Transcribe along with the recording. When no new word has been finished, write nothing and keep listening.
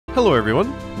Hello everyone,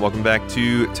 welcome back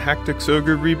to Tactics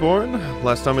Ogre Reborn.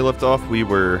 Last time we left off, we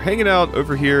were hanging out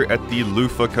over here at the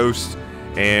Lufa coast,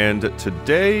 and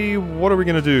today, what are we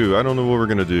gonna do? I don't know what we're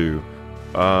gonna do.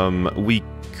 We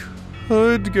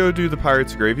could go do the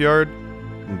Pirates' Graveyard,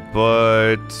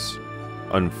 but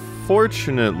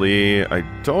unfortunately, I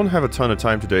don't have a ton of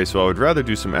time today, so I would rather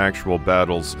do some actual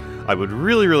battles. I would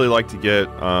really like to get,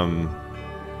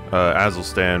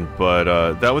 Azelstan, but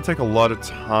that would take a lot of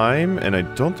time, and I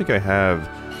don't think I have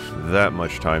that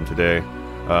much time today.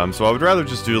 So I would rather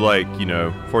just do, like, you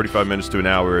know, 45 minutes to an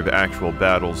hour of actual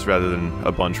battles rather than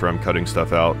a bunch where I'm cutting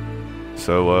stuff out.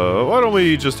 So why don't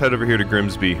we just head over here to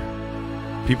Grimsby?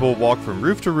 People walk from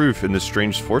roof to roof in this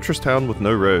strange fortress town with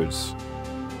no roads.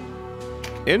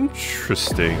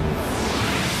 Interesting.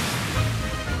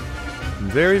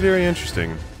 Very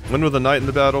interesting. Win with a knight in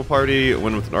the battle party,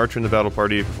 win with an archer in the battle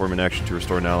party, perform an action to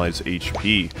restore an ally's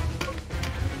HP.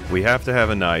 We have to have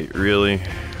a knight, really?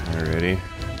 Alrighty.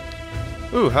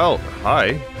 Ooh, hell,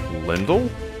 hi, Lindl?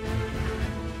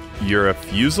 You're a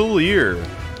Fusilier.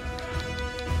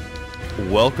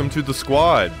 Welcome to the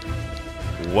squad.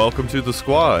 Welcome to the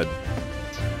squad.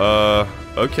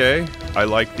 Okay. I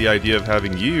like the idea of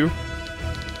having you.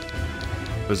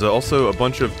 There's also a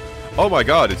bunch of... Oh my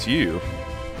god, it's you.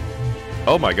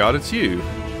 Oh my god, it's you.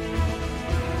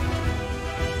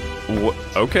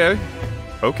 Okay.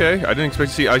 Okay, I didn't expect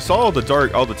to see... I saw all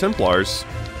the Templars,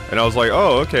 and I was like,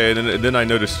 oh, okay, and then I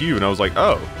noticed you, and I was like,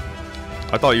 oh.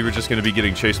 I thought you were just going to be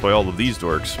getting chased by all of these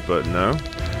dorks, but no.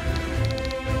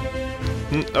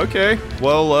 Okay,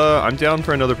 well, I'm down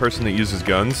for another person that uses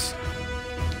guns.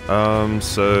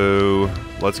 So...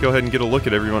 let's go ahead and get a look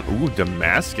at everyone. Ooh,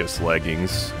 Damascus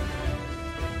leggings.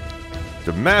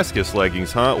 Damascus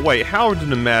leggings, huh? Wait, how do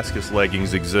Damascus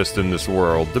leggings exist in this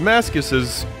world? Damascus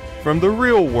is from the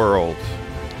real world.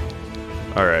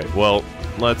 Alright, well,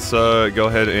 let's go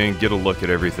ahead and get a look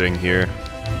at everything here.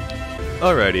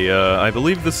 Alrighty, I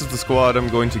believe this is the squad I'm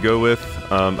going to go with.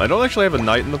 I don't actually have a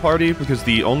knight in the party because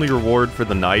the only reward for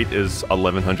the knight is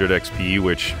 1100 XP,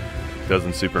 which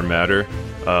doesn't super matter.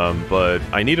 But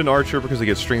I need an archer because I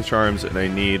get strength charms, and I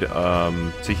need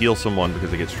to heal someone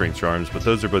because I get strength charms, but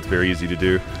those are both very easy to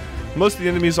do. Most of the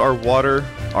enemies are water.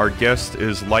 Our guest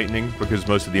is lightning because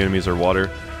most of the enemies are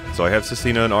water. So I have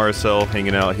Cecina and RSL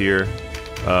hanging out here.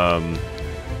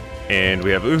 And we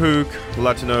have Uhuk,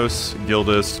 Latinos,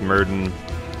 Gildas, Murden.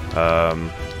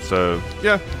 So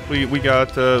yeah, we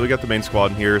got the main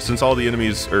squad in here. Since all the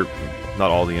enemies, or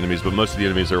not all the enemies, but most of the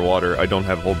enemies are water, I don't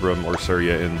have Holbrum or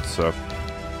Surya in, so...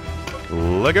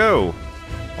 let go!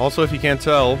 Also, if you can't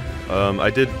tell, I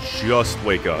did just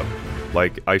wake up.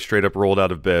 Like, I straight up rolled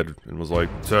out of bed and was like,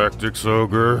 Tactics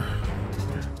Ogre.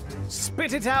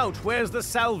 Spit it out! Where's the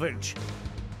salvage?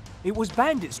 It was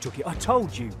bandits took it, I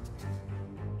told you.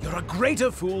 You're a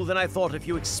greater fool than I thought if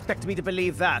you expect me to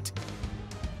believe that.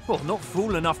 Well, not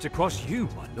fool enough to cross you,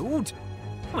 my lord.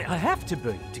 I mean, I have to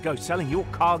be, to go selling your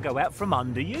cargo out from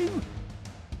under you.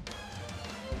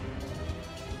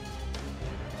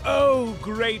 Oh,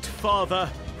 great father,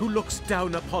 who looks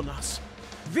down upon us.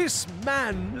 This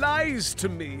man lies to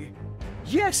me.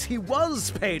 Yes, he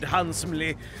was paid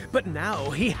handsomely, but now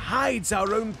he hides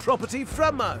our own property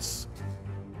from us.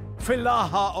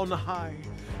 Filaha on high,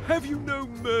 have you no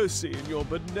mercy in your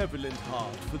benevolent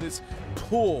heart for this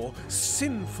poor,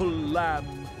 sinful lamb?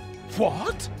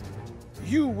 What?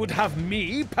 You would have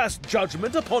me pass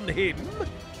judgment upon him?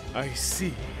 I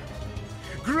see.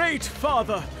 Great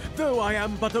father, though I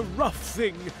am but a rough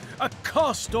thing, a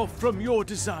cast-off from your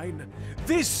design,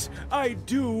 this I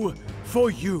do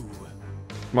for you.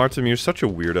 Martin, you're such a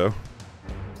weirdo.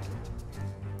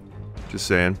 Just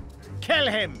saying. Kill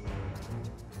him!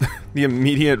 The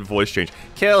immediate voice change.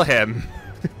 Kill him!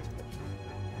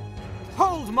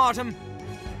 Hold, Martin!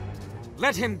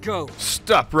 Let him go!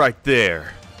 Stop right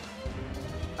there!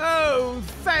 Oh,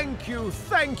 thank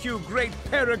you, great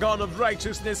paragon of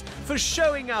righteousness, for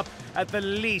showing up at the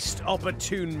least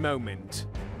opportune moment.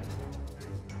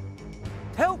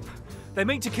 Help! They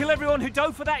mean to kill everyone who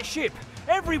dove for that ship!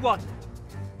 Everyone!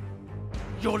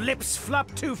 Your lips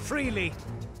flap too freely.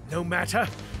 No matter.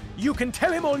 You can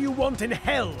tell him all you want in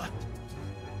hell.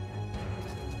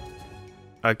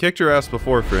 I've kicked your ass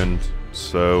before, friend,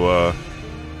 so,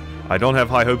 I don't have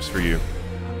high hopes for you.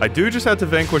 I do just have to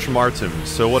vanquish Martim,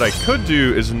 so what I could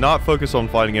do is not focus on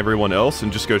fighting everyone else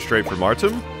and just go straight for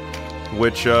Martim,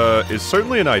 which, is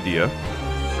certainly an idea.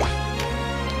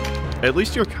 At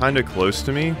least you're kinda close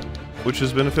to me, which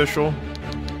is beneficial.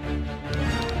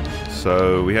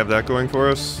 So, we have that going for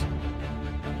us.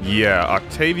 Yeah,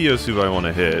 Octavia's who I want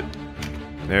to hit.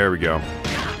 There we go.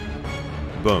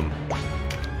 Boom.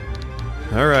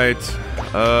 Alright.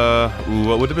 Ooh,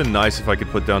 what would have been nice if I could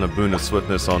put down a boon of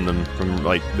swiftness on them from,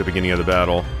 like, the beginning of the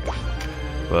battle.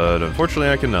 But unfortunately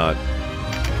I cannot.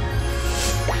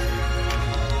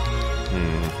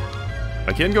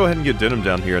 I can go ahead and get Denim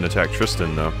down here and attack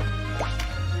Tristan, though.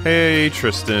 Hey,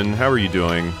 Tristan, how are you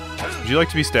doing? Would you like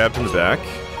to be stabbed in the back?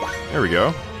 There we go.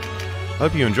 I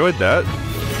hope you enjoyed that.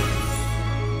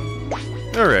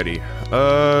 Alrighty.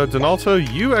 Donalto,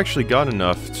 you actually got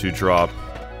enough to drop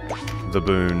the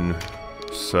boon.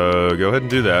 So, go ahead and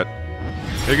do that.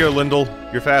 Here you go, Lindl.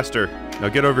 You're faster. Now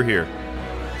get over here.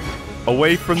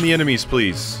 Away from the enemies,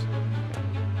 please.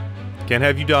 Can't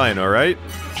have you dying, alright?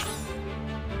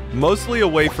 Mostly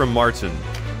away from Martin.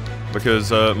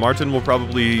 Because, Martin will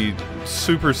probably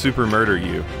super murder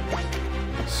you.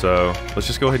 So, let's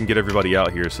just go ahead and get everybody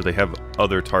out here so they have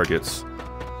other targets.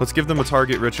 Let's give them a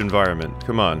target-rich environment.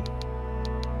 Come on.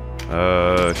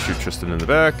 Shoot Tristan in the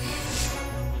back.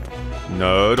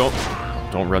 No,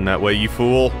 don't run that way, you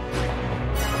fool.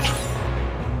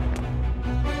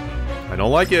 I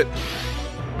don't like it.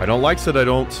 I don't like it, I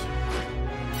don't.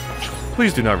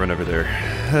 Please do not run over there.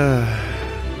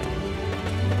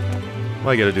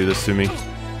 Why you gotta do this to me?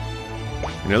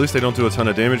 I mean, at least they don't do a ton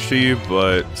of damage to you,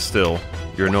 but still,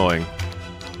 you're annoying.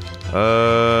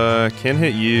 Can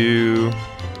hit you.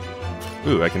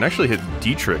 Ooh, I can actually hit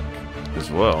Dietrich as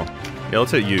well. Yeah,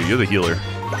 let's hit you. You're the healer.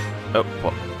 Oh,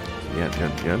 well,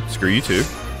 yeah. Screw you too.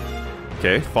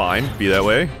 Okay, fine. Be that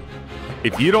way.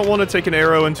 If you don't want to take an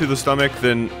arrow into the stomach,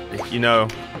 then, you know,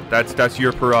 that's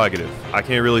your prerogative. I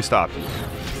can't really stop you.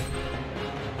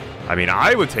 I mean,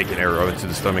 I would take an arrow into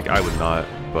the stomach. I would not,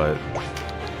 but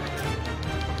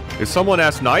if someone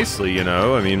asked nicely, you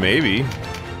know, I mean, maybe.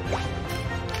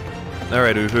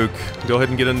 Alright, Uhuk, go ahead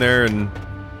and get in there and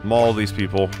maul these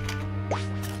people.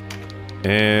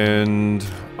 And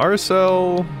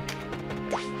Arcel,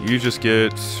 you just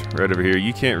get right over here.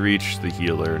 You can't reach the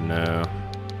healer, no.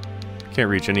 Can't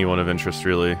reach anyone of interest,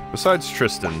 really. Besides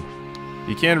Tristan.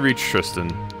 You can reach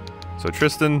Tristan. So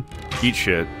Tristan, eat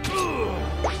shit.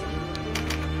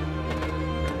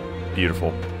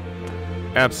 Beautiful.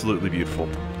 Absolutely beautiful.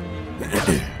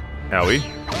 Owie.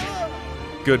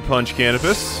 Good punch,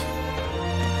 Canopus.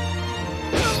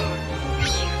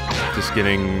 Just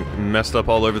getting messed up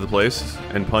all over the place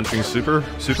and punching super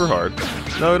hard.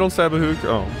 No, don't stab Uhuk.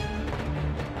 Oh.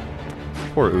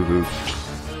 Poor Uhuk.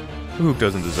 Uhuk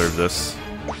doesn't deserve this.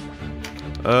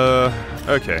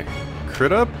 Okay.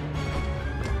 Crit up?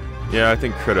 Yeah, I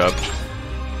think crit up.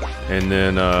 And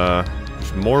then,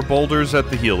 more boulders at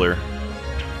the healer.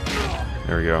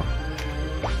 There we go.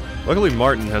 Luckily,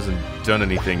 Martin hasn't done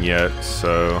anything yet,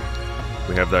 so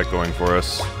we have that going for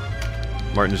us.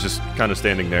 Martin's just kind of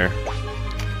standing there.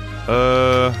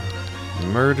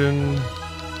 Murden.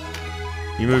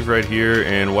 You move right here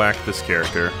and whack this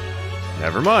character.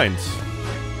 Never mind.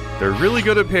 They're really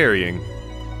good at parrying.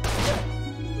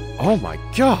 Oh my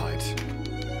god!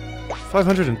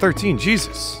 513,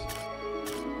 Jesus.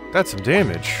 That's some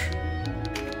damage.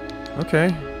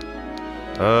 Okay.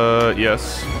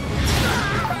 Yes.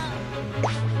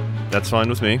 That's fine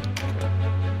with me.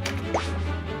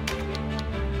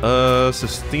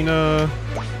 Sistina.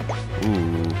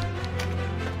 Ooh.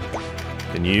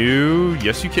 Can you?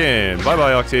 Yes, you can.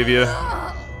 Bye-bye, Octavia.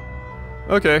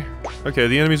 Okay. Okay,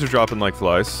 the enemies are dropping like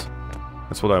flies.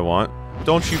 That's what I want.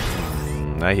 Don't you...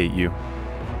 I hate you.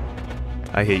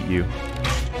 I hate you.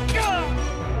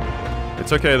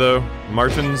 It's okay, though.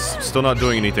 Martin's still not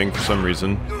doing anything for some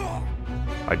reason.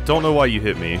 I don't know why you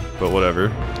hit me, but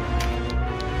whatever.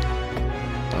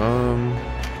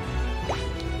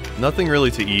 Nothing really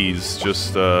to ease,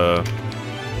 just,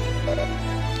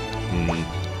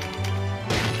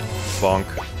 bonk.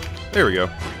 There we go.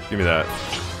 Give me that.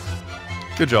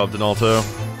 Good job, Donalto.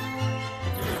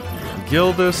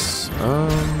 Gildus,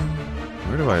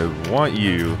 where do I want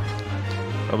you?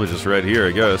 Probably just right here,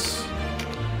 I guess.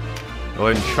 Go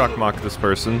ahead and chuckmock this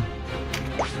person.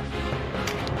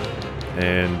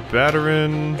 And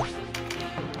Batarin.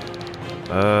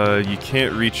 You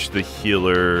can't reach the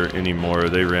healer anymore.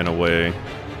 They ran away.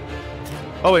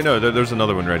 Oh wait, no, there's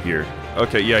another one right here.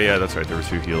 Okay, yeah, that's right. There were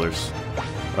two healers.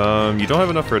 You don't have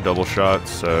enough for a double shot,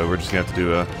 so we're just gonna have to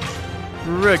do a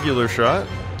regular shot.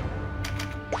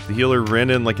 The healer ran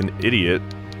in like an idiot.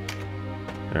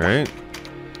 Alright.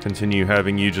 Continue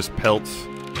having you just pelt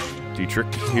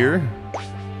Dietrich here.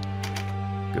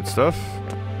 Good stuff.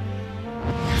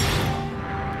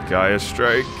 Gaia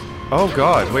Strike. Oh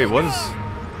god, wait, what is...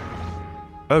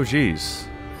 Oh jeez.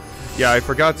 Yeah, I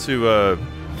forgot to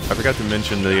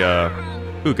mention the,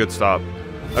 Ooh, good stop.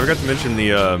 I forgot to mention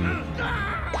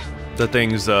the the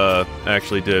things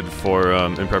actually did for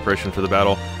in preparation for the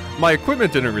battle. My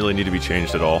equipment didn't really need to be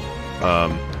changed at all.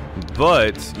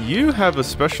 But you have a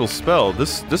special spell.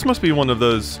 This must be one of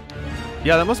those.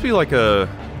 Yeah, that must be like a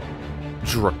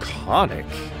draconic,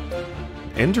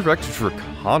 indirect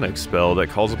draconic spell that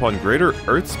calls upon greater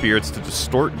earth spirits to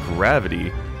distort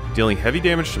gravity, dealing heavy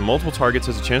damage to multiple targets,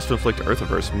 has a chance to inflict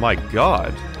earthiverse. My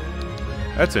god.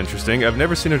 That's interesting. I've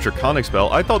never seen a draconic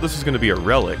spell. I thought this was going to be a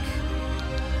relic.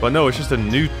 But no, it's just a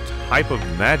new type of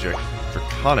magic.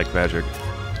 Draconic magic.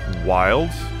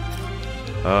 Wild.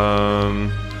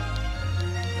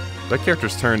 That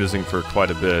character's turn isn't for quite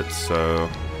a bit, so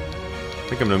I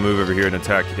think I'm gonna move over here and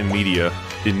attack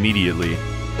immediately.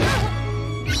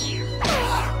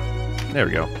 There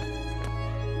we go.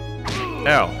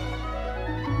 Ow.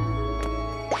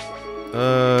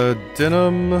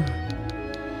 Denim.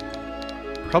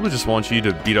 Probably just want you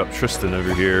to beat up Tristan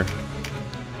over here.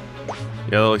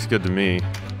 Yeah, that looks good to me.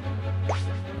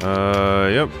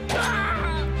 Yep.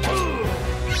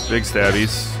 Big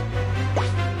stabbies.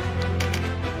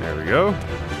 There we go.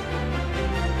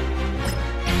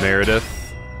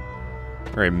 Meredith.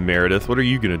 Alright, Meredith, what are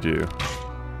you gonna do?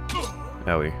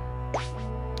 Owie.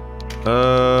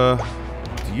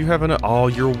 Do you have an... Oh,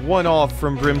 you're one off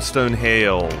from Brimstone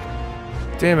Hail.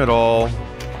 Damn it all.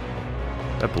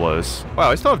 That blows. Wow,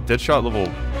 I still have Deadshot level...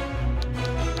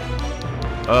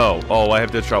 Oh, I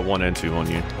have Deadshot 1 and 2 on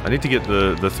you. I need to get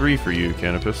the 3 for you,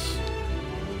 Canopus.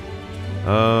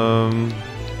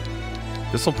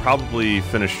 This'll probably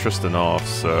finish Tristan off,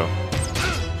 so...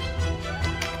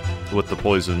 With the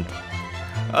poison.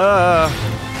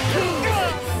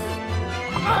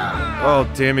 Oh,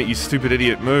 damn it, you stupid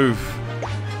idiot. Move.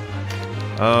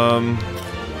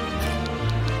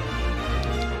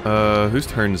 Whose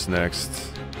turn's next?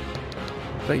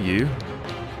 Is that you?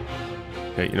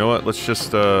 Okay, you know what? Let's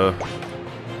just,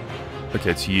 Okay,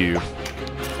 it's you.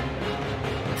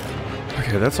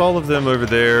 Okay, that's all of them over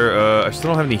there. I still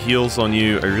don't have any heals on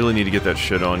you. I really need to get that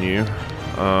shit on you.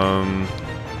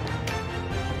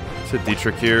 Let's hit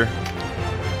Dietrich here.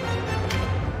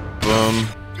 Boom.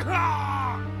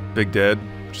 Big dead.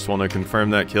 Just want to confirm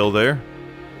that kill there.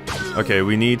 Okay,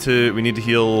 we need to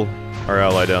heal our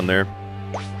ally down there.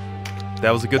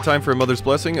 That was a good time for a Mother's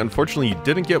Blessing. Unfortunately, you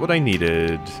didn't get what I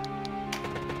needed.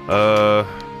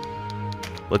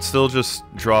 Let's still just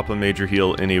drop a major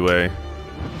heal anyway.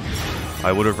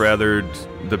 I would have rathered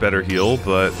the better heal,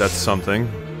 but that's something.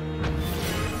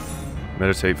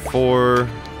 Meditate 4.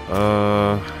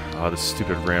 Oh, this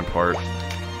stupid rampart.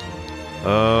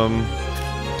 I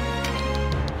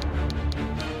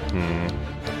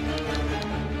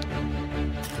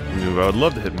would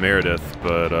love to hit Meredith,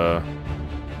 but,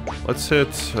 let's hit,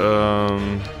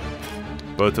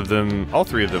 both of them, all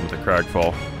 3 of them with a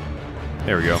Cragfall.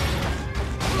 There we go.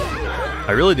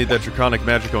 I really need that Draconic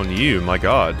magic on you, my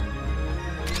god.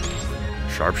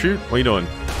 Sharpshoot? What are you doing?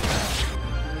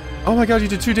 Oh my god, you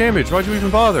did 2 damage. Why'd you even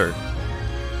bother?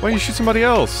 Why don't you shoot somebody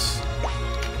else?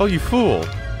 Oh, you fool.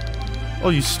 Oh,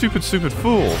 you stupid, stupid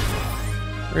fool.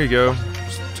 There you go.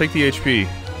 Just take the HP.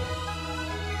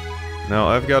 Now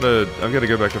I've gotta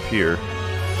go back up here.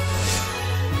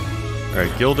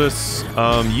 Alright, Gildas.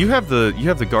 You have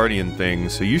the Guardian thing,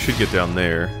 so you should get down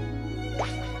there.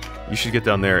 You should get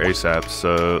down there ASAP,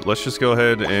 so let's just go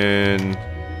ahead and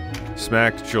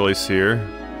smack Joyce here.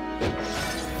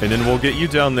 And then we'll get you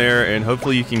down there, and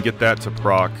hopefully you can get that to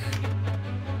proc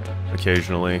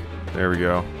occasionally. There we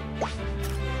go.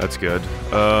 That's good.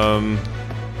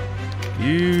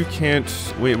 You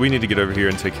can't... We need to get over here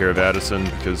and take care of Addison,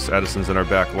 because Addison's in our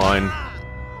back line.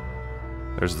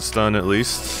 There's the stun, at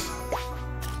least.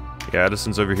 Yeah,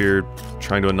 Addison's over here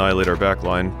trying to annihilate our back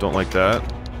line. Don't like that.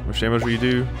 How much damage will you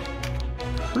do?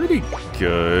 Pretty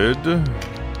good.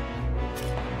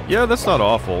 Yeah, that's not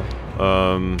awful.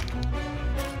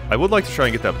 I would like to try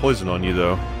and get that poison on you,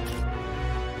 though.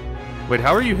 Wait,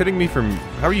 how are you hitting me from...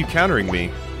 How are you countering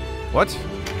me? What?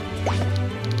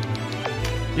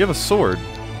 You have a sword.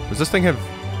 Does this thing have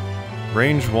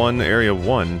range 1, area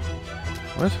 1?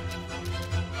 What?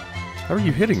 How are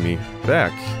you hitting me?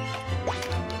 Back.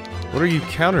 What are you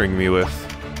countering me with?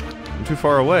 I'm too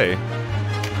far away.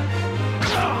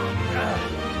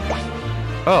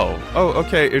 Oh,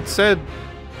 okay, it said...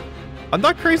 I'm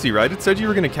not crazy, right? It said you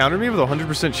were going to counter me with a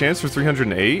 100% chance for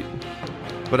 308?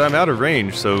 But I'm out of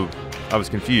range, so I was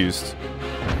confused.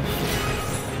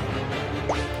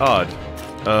 Odd.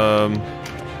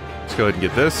 Let's go ahead and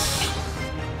get this.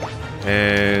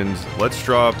 And let's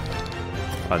drop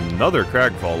another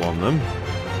Cragfall on them.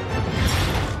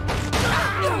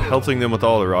 Pelting them with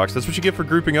all the rocks. That's what you get for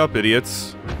grouping up,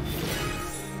 idiots.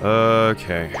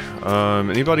 Okay.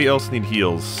 Anybody else need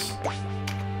heals?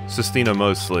 Sistina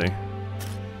mostly.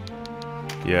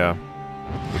 Yeah.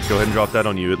 Let's go ahead and drop that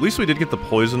on you. At least we did get the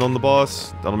poison on the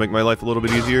boss. That'll make my life a little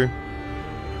bit easier.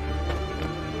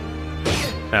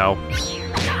 Ow.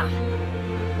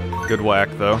 Good whack,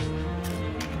 though.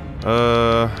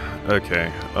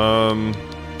 Okay.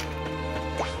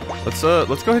 Let's go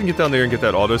ahead and get down there and get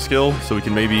that auto skill, so we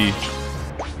can maybe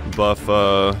buff,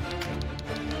 our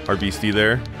beastie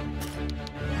there.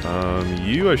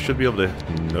 You I should be able to...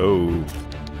 No.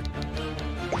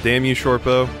 Damn you, short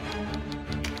bow.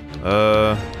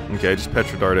 Okay, just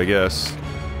Petra Dart, I guess.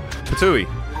 Patooey!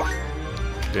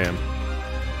 Damn.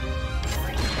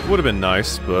 Would have been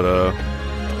nice, but,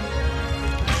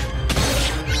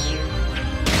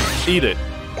 eat it!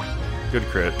 Good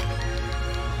crit.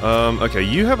 Okay,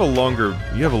 you have a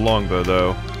longbow,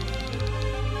 though.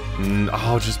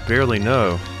 Oh, just barely,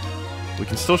 no. We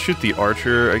can still shoot the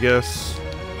archer, I guess.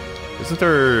 Isn't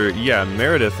there... Yeah,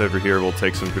 Meredith over here will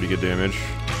take some pretty good damage.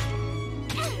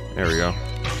 There we go.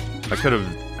 I could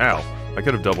have... Ow. I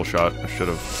could have double shot. I should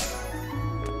have.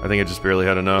 I think I just barely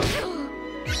had enough.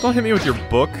 Don't hit me with your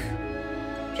book.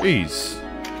 Jeez.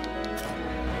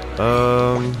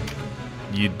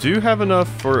 You do have enough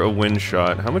for a wind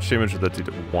shot. How much damage would that do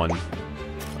to... 1.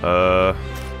 How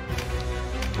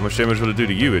much damage would it do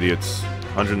to you, idiots?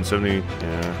 170...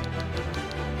 Yeah.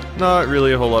 Not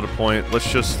really a whole lot of point.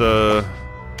 Let's just,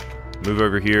 move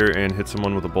over here and hit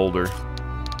someone with a boulder.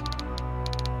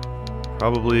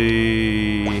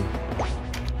 Probably...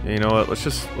 Yeah, you know what? Let's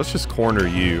just corner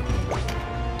you.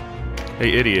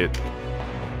 Hey, idiot.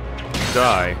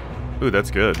 Die. Ooh,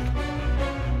 that's good.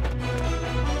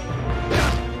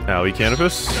 Owie,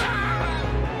 Canopus.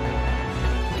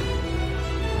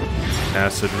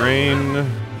 Acid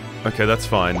Rain. Okay, that's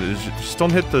fine. Just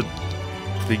don't hit the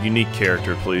unique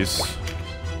character, please.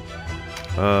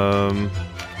 I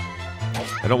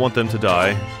don't want them to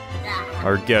die.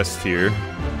 Our guest here.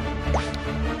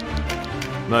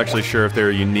 I'm not actually sure if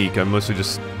they're unique. I'm mostly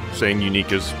just saying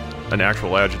unique as an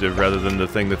actual adjective rather than the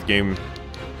thing that the game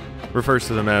refers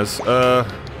to them as.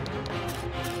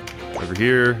 Over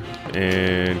here,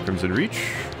 and Crimson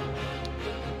Reach.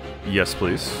 Yes,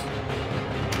 please.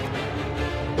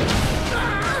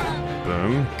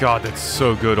 Boom. God, that's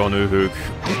so good on Uhuk.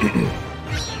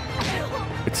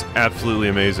 It's absolutely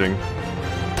amazing.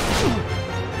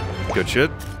 Good shit.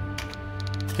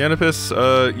 Canopus,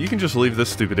 you can just leave this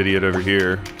stupid idiot over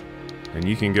here. And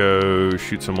you can go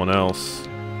shoot someone else.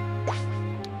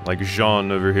 Like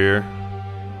Jean over here.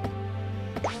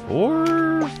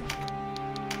 Or...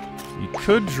 You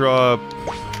could drop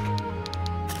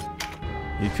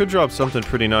something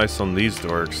pretty nice on these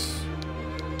dorks.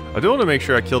 I do want to make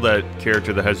sure I kill that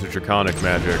character that has the draconic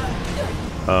magic.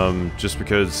 Just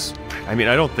because... I mean,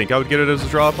 I don't think I would get it as a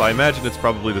drop. I imagine it's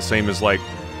probably the same as, like,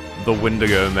 the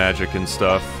Wendigo magic and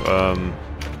stuff.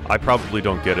 I probably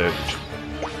don't get it.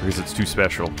 Because it's too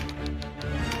special.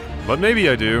 But maybe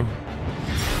I do.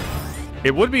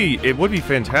 It would be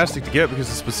fantastic to get because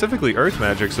it's specifically Earth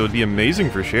magic, so it'd be amazing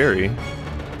for Sherry.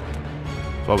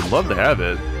 So I would love to have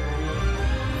it.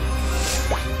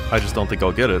 I just don't think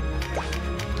I'll get it.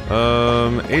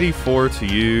 84 to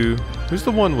you. Who's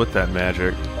the one with that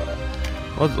magic?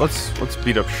 Let's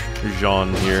beat up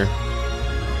Jean here.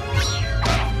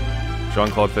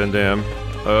 Jean-Claude Van Damme.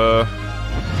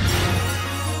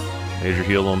 Major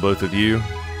heal on both of you.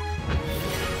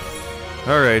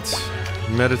 Alright.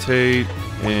 Meditate,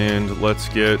 and let's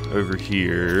get over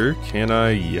here. Can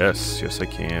I? Yes. Yes, I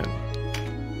can.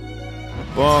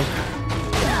 Bonk.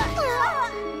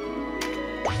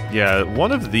 Yeah,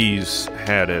 one of these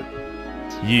had it.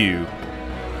 You.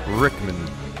 Rickman.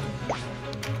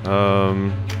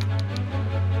 I'm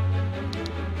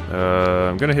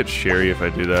gonna hit Sherry if I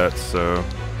do that, so...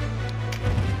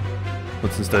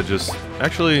 Let's instead just...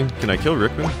 Actually, can I kill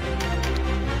Rickman?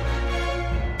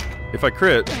 If I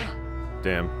crit...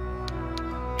 Damn.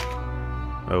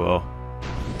 Oh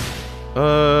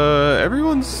well.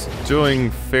 Everyone's doing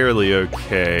fairly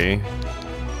okay.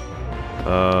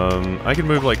 I can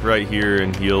move, like, right here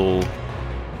and heal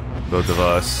both of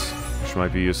us, which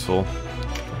might be useful.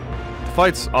 The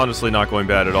fight's honestly not going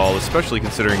bad at all, especially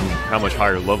considering how much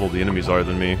higher level the enemies are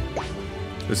than me.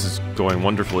 This is going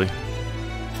wonderfully.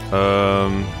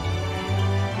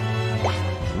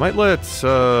 Might let,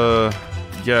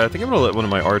 yeah, I think I'm gonna let one of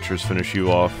my archers finish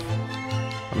you off.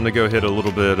 I'm gonna go hit a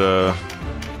little bit,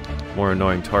 more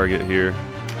annoying target here.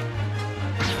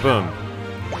 Boom.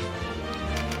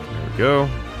 There we go.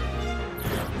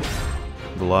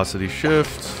 Velocity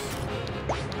shift.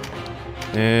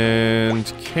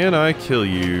 And can I kill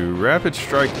you? Rapid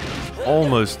strike.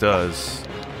 almost does.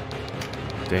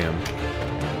 Damn.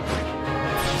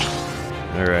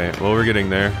 Alright, well, we're getting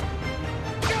there.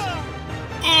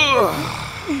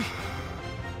 I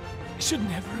should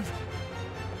never have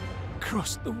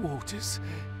crossed the waters.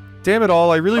 Damn it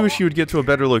all, I really wish you would get to a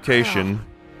better location.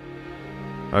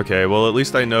 Okay, well, at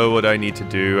least I know what I need to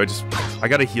do. I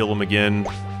gotta heal him again.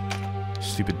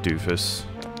 Stupid doofus.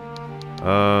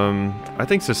 I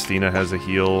think Sistina has a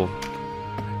heal.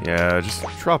 Yeah, just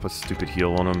drop a stupid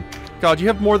heal on him. God, you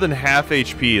have more than half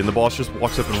HP and the boss just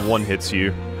walks up and one-hits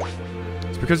you.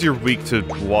 It's because you're weak to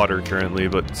water currently,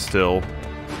 but still.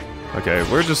 Okay,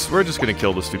 we're just gonna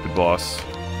kill the stupid boss.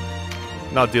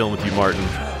 Not dealing with you, Martin.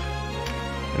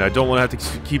 And I don't want to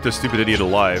have to keep this stupid idiot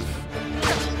alive.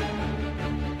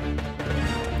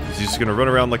 He's just gonna run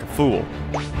around like a fool.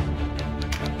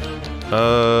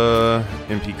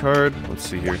 MP card. Let's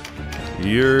see here.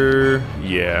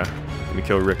 Yeah. Gonna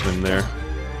kill Rickman there.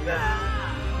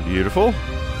 Beautiful.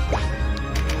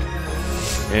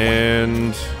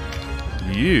 And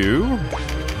you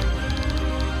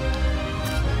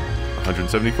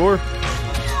 174.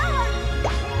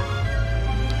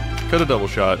 Could have double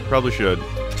shot. Probably should.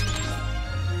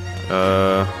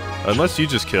 Unless you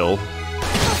just kill.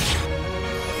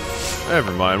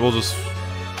 Never mind. We'll just.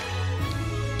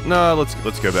 Nah, let's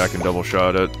go back and double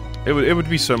shot it. It would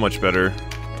be so much better.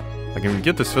 I can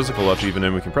get this physical up even,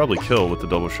 and we can probably kill with the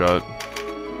double shot.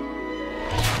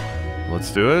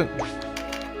 Let's do it.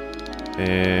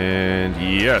 And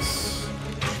yes.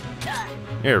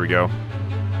 There we go.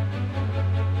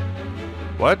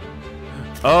 What?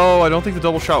 Oh, I don't think the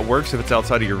double shot works if it's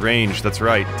outside of your range. That's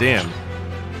right. Damn.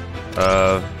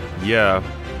 Yeah.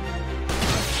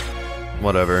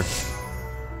 Whatever.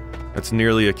 That's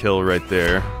nearly a kill right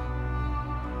there.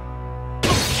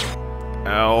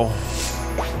 Ow.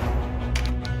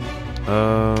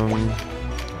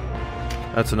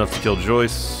 That's enough to kill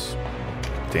Joyce.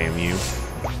 Damn you.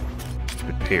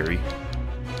 Stupid parry.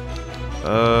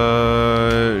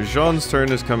 Jean's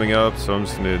turn is coming up, so I'm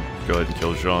just gonna go ahead and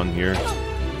kill Jean here.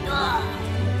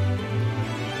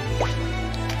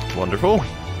 Wonderful.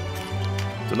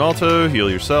 Donato, heal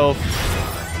yourself.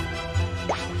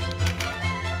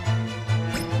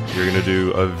 You're gonna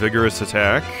do a vigorous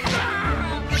attack.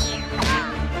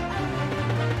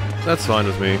 That's fine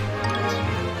with me.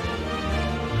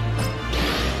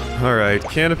 Alright,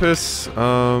 Canopus,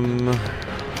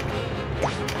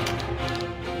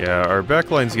 yeah, our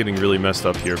backline's getting really messed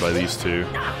up here by these two.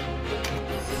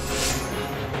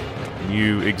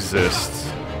 You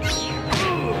exist.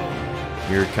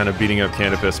 You're kind of beating up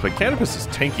Canopus, but Canopus is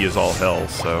tanky as all hell,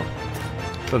 so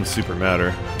it doesn't super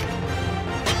matter.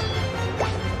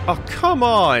 Oh, come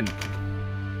on!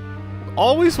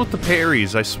 Always with the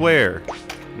parries, I swear.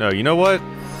 No, you know what?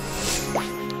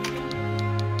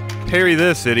 Parry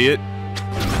this, idiot.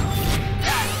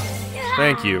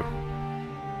 Thank you.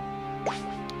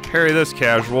 Parry this,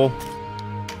 casual.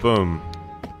 Boom.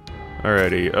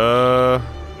 Alrighty,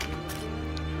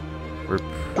 we're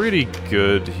pretty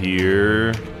good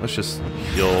here. Let's just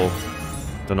heal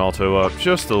Donato up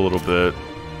just a little bit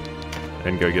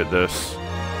and go get this.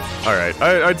 Alright,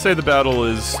 I'd say the battle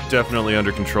is definitely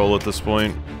under control at this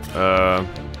point.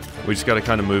 We just gotta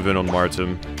kind of move in on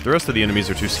Martin. The rest of the enemies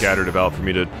are too scattered about for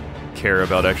me to care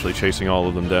about actually chasing all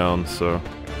of them down, so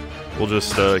we'll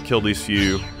just kill these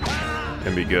few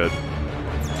and be good.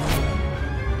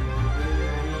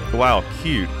 Wow,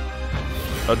 cute.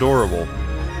 Adorable.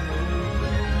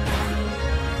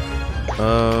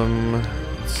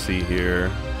 Let's see here.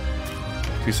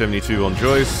 272 on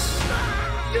Joyce.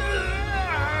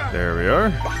 There we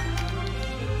are.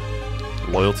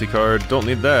 Loyalty card, don't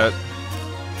need that.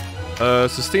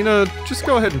 Sistina, just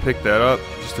go ahead and pick that up,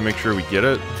 just to make sure we get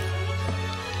it.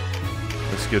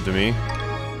 Looks good to me.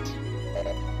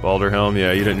 Balderhelm,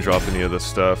 yeah, you didn't drop any of this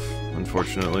stuff,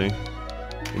 unfortunately.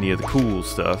 Any of the cool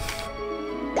stuff.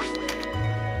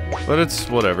 But it's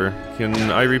whatever. Can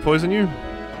I repoison you?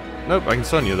 Nope, I can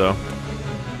stun you though.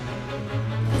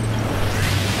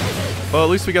 Well, at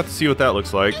least we got to see what that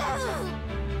looks like.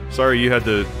 Sorry you had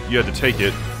to take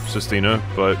it, Sistina,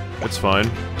 but it's fine.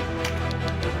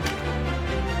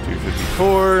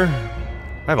 254. I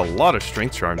have a lot of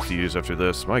strength charms to use after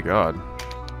this, my god.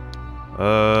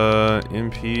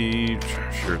 MP...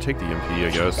 Sure, take the MP,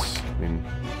 I guess. I mean,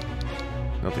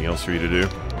 nothing else for you to do.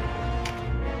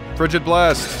 Frigid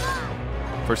Blast!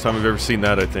 First time I've ever seen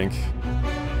that, I think.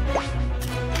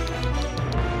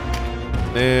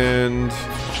 And...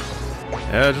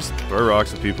 yeah, just throw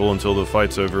rocks at people until the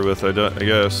fight's over with, I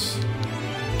guess.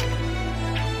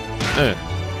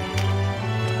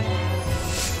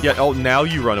 Yeah, oh, now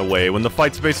you run away when the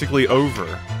fight's basically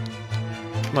over.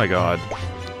 My god.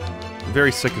 I'm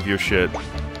very sick of your shit.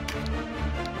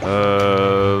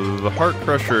 The Heart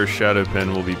Crusher or Shadow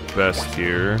Pen will be best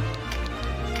here.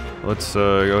 Let's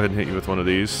go ahead and hit you with one of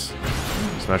these.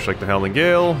 Smash like the Howling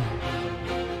Gale.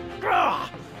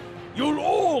 You'll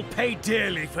all pay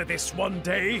dearly for this one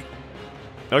day.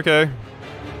 Okay.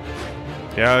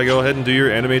 Yeah, go ahead and do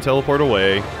your anime teleport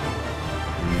away.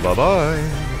 Bye-bye.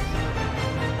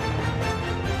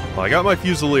 Well, I got my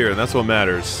Fusilier, and that's what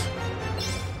matters.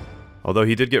 Although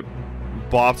he did get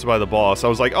bopped by the boss. I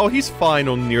was like, oh, he's fine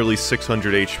on nearly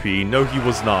 600 HP. No, he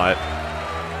was not.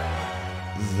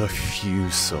 The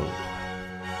Fusel.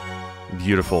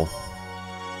 Beautiful.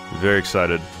 Very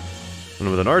excited. And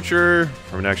with an archer,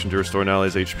 from an action to restore an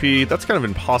ally's HP. That's kind of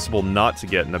impossible not to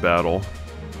get in a battle.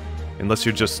 Unless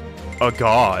you're just a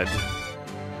god.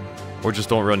 Or just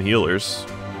don't run healers.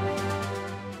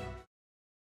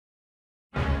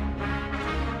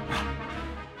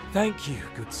 Thank you,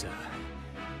 good sir.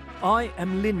 I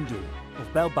am Lindl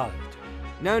of Belbode.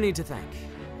 No need to thank.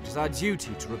 It is our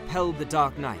duty to repel the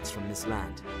Dark Knights from this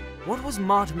land. What was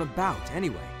Martin about,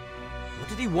 anyway? What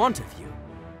did he want of you?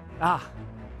 Ah.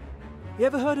 You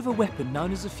ever heard of a weapon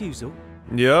known as a fusel?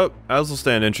 Yep,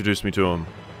 Azelstan introduced me to him.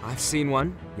 I've seen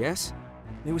one, yes?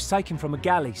 It was taken from a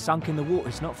galley sunk in the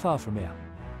waters not far from here.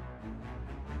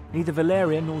 Neither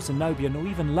Valeria nor Zenobia nor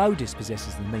even Lodis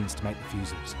possesses the means to make the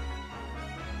fusels.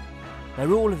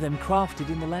 They're all of them crafted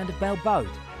in the land of Belbode,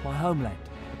 my homeland,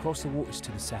 across the waters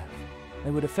to the south.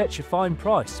 They would have fetched a fine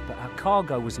price, but our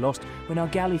cargo was lost when our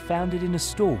galley foundered in a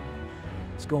storm.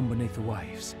 It's gone beneath the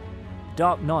waves. The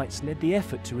Dark Knights led the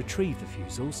effort to retrieve the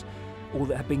fusels. All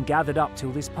that had been gathered up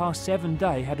till this past 7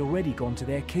 day had already gone to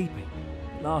their keeping.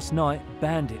 Last night,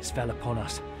 bandits fell upon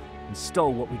us and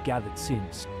stole what we gathered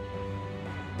since.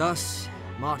 Thus,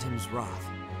 Martin's wrath.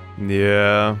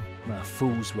 Yeah. A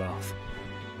fool's wrath.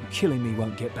 Killing me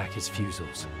won't get back his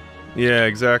fusels. Yeah,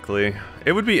 exactly.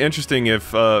 It would be interesting if,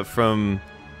 from,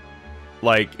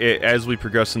 like, as we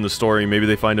progress in the story, maybe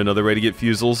they find another way to get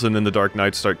fusels and then the Dark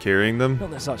Knights start carrying them.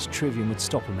 Not that such trivium would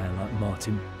stop a man like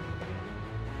Martin.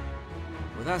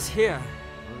 With us here,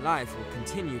 your life will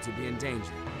continue to be in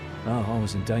danger. Oh, I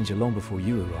was in danger long before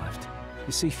you arrived.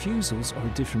 You see, fusels are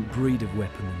a different breed of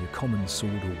weapon than your common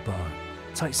sword or bow.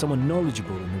 It takes someone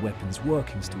knowledgeable in the weapon's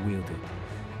workings to wield it.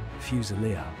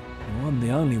 Fusilier. Well, I'm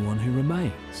the only one who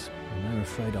remains, and they're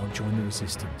afraid I'll join the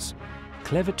resistance.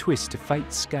 Clever twist to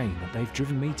fate's skein that they've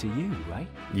driven me to you, eh?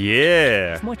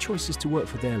 Yeah! If my choice is to work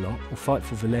for their lot or fight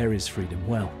for Valeria's freedom,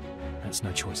 well, that's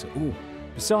no choice at all.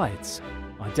 Besides,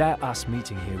 I doubt us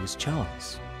meeting here was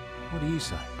chance. What do you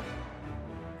say?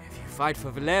 If you fight for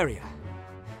Valeria,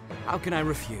 how can I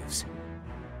refuse?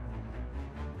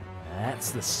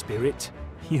 That's the spirit.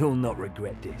 You'll not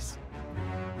regret this.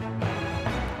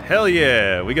 Hell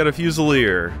yeah, we got a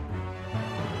Fusilier.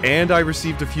 And I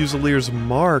received a Fusilier's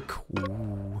mark.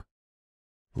 Ooh.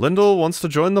 Lindl wants to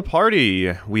join the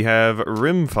party. We have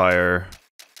Rimfire.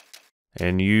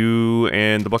 And you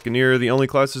and the Buccaneer are the only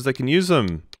classes that can use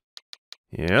them.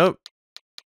 Yep.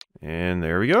 And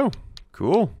there we go.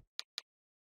 Cool.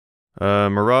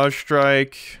 Mirage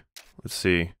Strike. Let's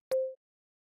see.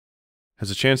 Has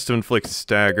a chance to inflict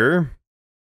stagger.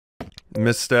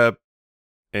 Misstep.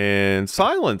 And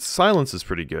silence. Silence is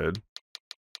pretty good.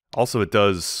 Also, it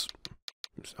does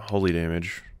holy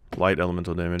damage. Light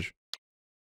elemental damage.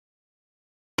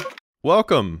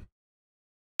 Welcome,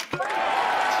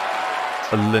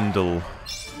 Lindl.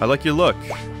 I like your look.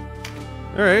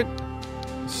 Alright.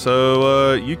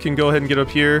 So, you can go ahead and get up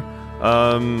here.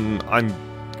 I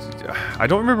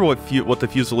don't remember what the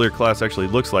Fusilier class actually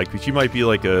looks like, but you might be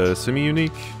like a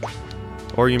semi-unique.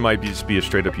 Or you might just be a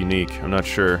straight-up unique. I'm not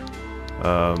sure.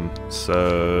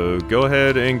 So go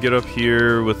ahead and get up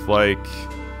here with, like,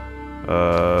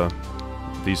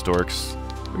 these dorks.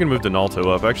 We can move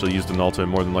Donalto up. I actually used Donalto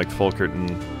more than, like, Fulkert and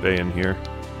Bayan here.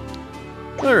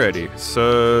 Alrighty,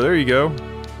 so there you go.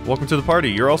 Welcome to the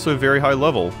party. You're also very high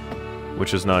level,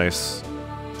 which is nice.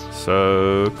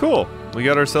 So, cool. We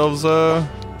got ourselves,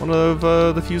 one of,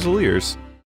 the Fusiliers.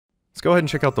 Let's go ahead and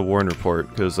check out the Warren report,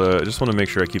 because, I just want to make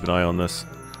sure I keep an eye on this.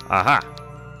 Aha!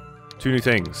 2 new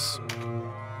things.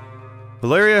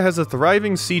 Valeria has a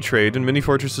thriving sea trade, and many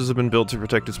fortresses have been built to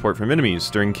protect its port from enemies.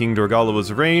 During King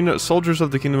Dorgalua's reign, soldiers of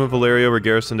the Kingdom of Valeria were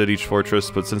garrisoned at each fortress,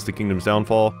 but since the kingdom's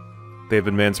downfall, they have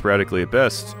been manned sporadically at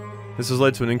best. This has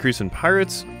led to an increase in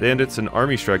pirates, bandits, and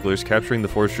army stragglers capturing the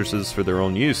fortresses for their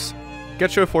own use.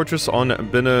 Getcho Fortress on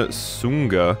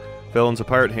Benasunga fell into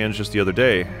pirate hands just the other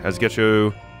day. As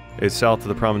Getcho is south of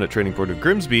the prominent trading port of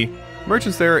Grimsby,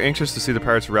 merchants there are anxious to see the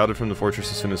pirates routed from the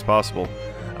fortress as soon as possible.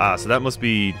 Ah, so that must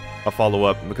be a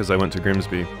follow-up because I went to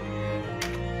Grimsby.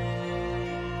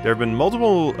 There have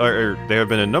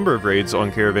been a number of raids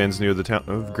on caravans near the town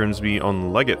of Grimsby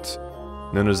on Legate,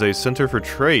 known as a center for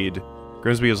trade.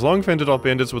 Grimsby has long fended off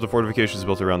bandits with the fortifications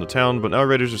built around the town, but now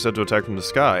raiders are said to attack from the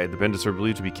sky. The bandits are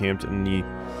believed to be camped in the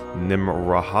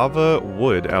Nimrahava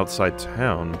Wood outside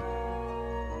town.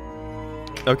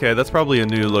 Okay, that's probably a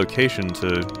new location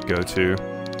to go to.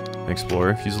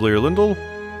 Explore. Fusilier Lindl,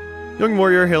 young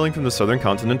warrior hailing from the southern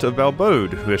continent of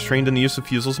Balbode, who has trained in the use of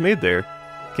fusils made there.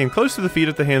 Came close to defeat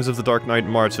at the hands of the Dark Knight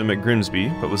Martum at Grimsby,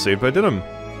 but was saved by Dinham.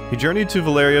 He journeyed to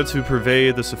Valeria to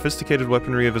purvey the sophisticated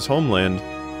weaponry of his homeland.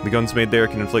 The guns made there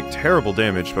can inflict terrible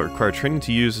damage, but require training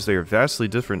to use as they are vastly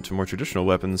different to more traditional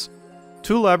weapons.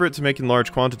 Too elaborate to make in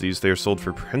large quantities, they are sold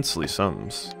for princely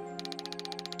sums.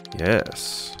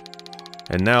 Yes.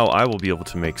 And now I will be able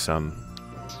to make some.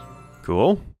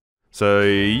 Cool. So,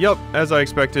 yup, as I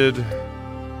expected,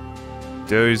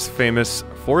 Doe's famous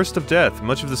Forest of Death.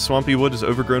 Much of the swampy wood is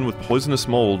overgrown with poisonous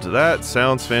mold. That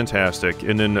sounds fantastic.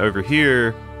 And then over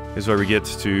here is where we get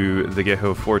to the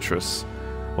Geho Fortress.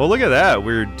 Well, look at that.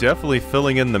 We're definitely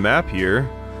filling in the map here.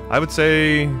 I would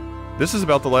say this is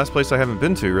about the last place I haven't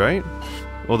been to, right?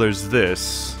 Well, there's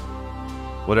this.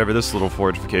 Whatever this little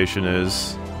fortification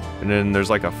is. And then there's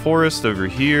like a forest over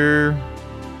here.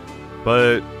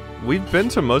 But we've been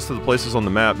to most of the places on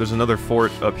the map. There's another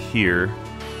fort up here.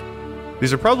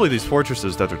 These are probably these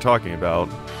fortresses that they're talking about.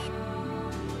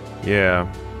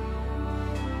 Yeah.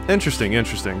 Interesting,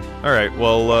 interesting. Alright,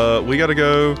 well, we gotta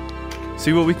go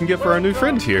see what we can get for our new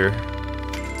friend here.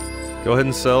 Go ahead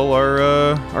and sell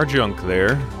our junk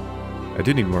there. I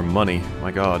do need more money, my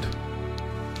god.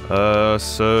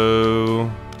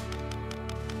 So...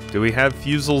 do we have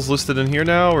fusils listed in here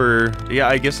now, or... yeah,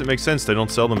 I guess it makes sense they don't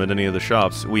sell them at any of the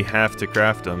shops. We have to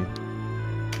craft them.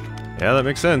 Yeah, that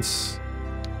makes sense.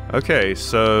 Okay,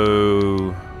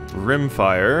 so...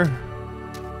 rimfire.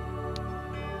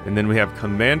 And then we have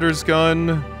commander's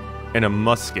gun and a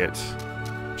musket.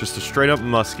 Just a straight up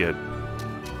musket.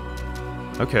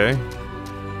 Okay.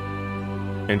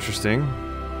 Interesting.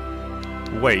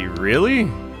 Wait, really?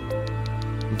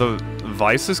 The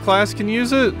Vices class can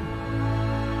use it?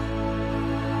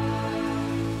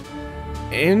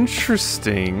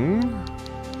 Interesting.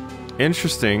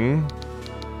 Interesting.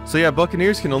 So yeah,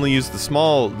 Buccaneers can only use the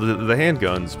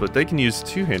handguns, but they can use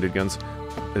two-handed guns.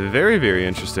 Very, very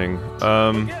interesting.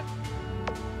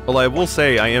 Well, I will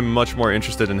say I am much more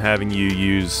interested in having you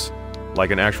use, like,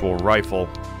 an actual rifle.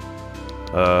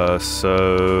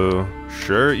 So...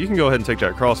 sure, you can go ahead and take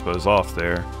that crossbows off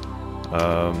there.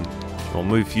 We'll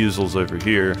move fusils over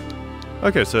here.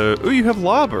 Okay, so... ooh, you have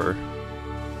Lobber!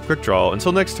 Quick draw.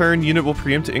 Until next turn, unit will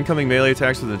preempt incoming melee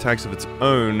attacks with attacks of its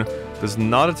own. Does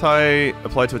not apply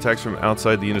to attacks from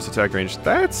outside the unit's attack range.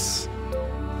 That's...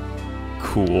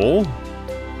 cool.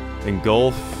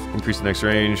 Engulf. Increase the next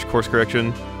range. Course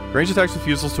correction. Range attacks with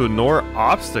fusils to ignore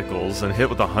obstacles and hit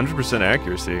with 100%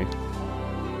 accuracy.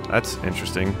 That's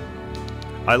interesting.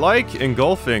 I like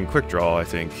engulfing quick draw, I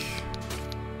think.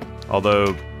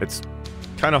 Although, it's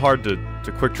kind of hard to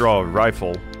quick draw a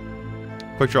rifle.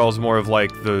 Quick draw is more of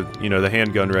like the, you know, the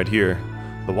handgun right here.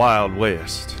 The Wild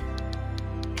West.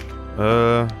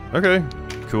 Okay.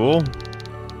 Cool.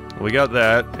 We got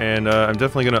that, and I'm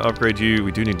definitely going to upgrade you.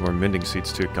 We do need more mending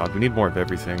seats too. God, we need more of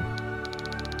everything.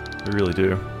 We really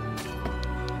do.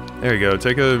 There you go.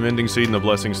 Take a mending seat and a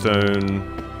blessing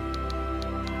stone.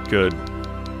 Good.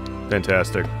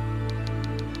 Fantastic.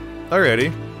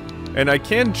 Alrighty. And I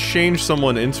can change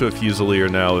someone into a Fusilier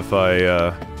now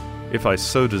if I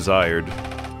so desired.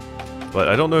 But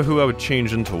I don't know who I would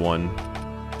change into one.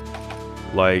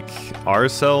 Like,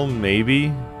 Arcel,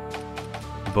 maybe?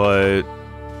 But...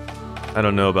 I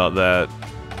don't know about that.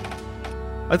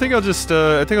 I think I'll just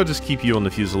keep you on the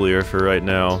Fusilier for right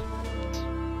now.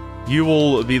 You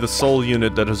will be the sole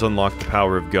unit that has unlocked the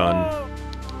power of gun.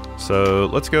 So,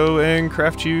 let's go and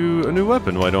craft you a new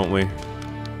weapon, why don't we?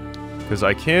 Because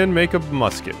I can make a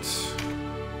musket.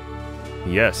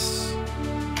 Yes.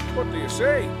 What do you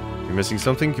say? You're missing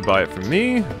something, you can buy it from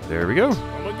me. There we go.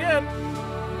 Come again.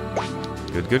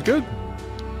 Good, good, good.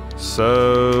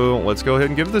 So, let's go ahead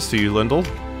and give this to you, Lindl.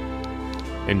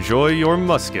 Enjoy your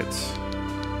musket.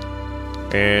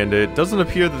 And it doesn't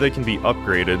appear that they can be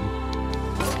upgraded.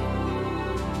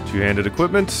 Two-handed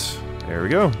equipment. There we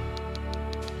go.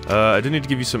 I do need to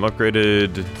give you some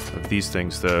upgraded of these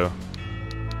things, though.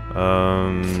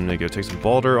 There you go. Take some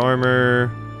Balder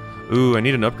armor. Ooh, I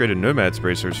need an upgraded Nomad's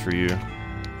bracers for you.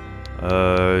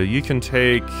 You can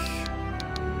take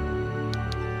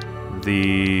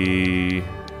the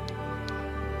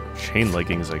chain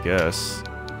leggings, I guess.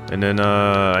 And then,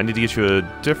 I need to get you a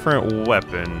different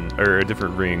weapon, or a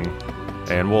different ring.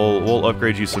 And we'll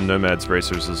upgrade you some Nomad's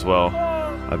bracers as well.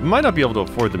 I might not be able to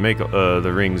afford to make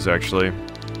the rings, actually.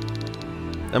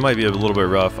 That might be a little bit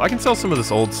rough. I can sell some of this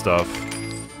old stuff.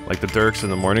 Like the Dirks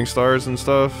and the Morning Stars and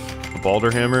stuff. The Balder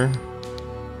Hammer.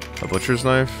 A Butcher's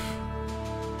Knife.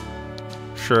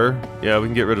 Sure. Yeah, we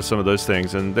can get rid of some of those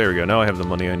things. And there we go. Now I have the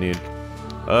money I need.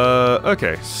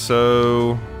 Okay.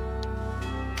 So...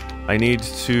 I need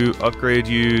to upgrade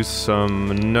you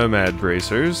some Nomad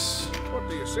bracers. What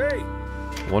do you say?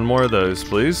 One more of those,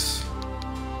 please.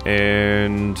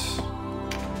 And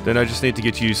then I just need to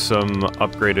get you some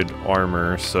upgraded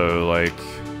armor, so like...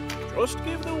 Just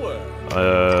give the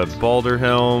word. Balder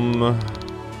Helm...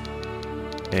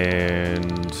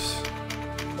 And...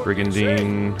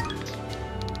 Brigandine...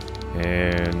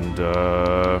 And,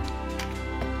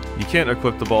 you can't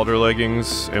equip the Balder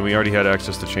leggings, and we already had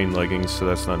access to chain leggings, so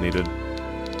that's not needed.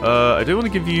 I do want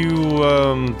to give you,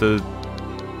 the...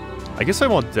 I guess I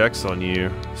want Dex on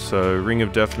you, so Ring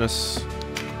of Deafness.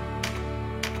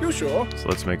 You sure? So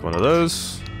let's make one of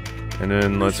those, and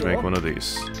then let's make one of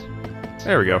these.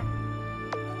 There we go.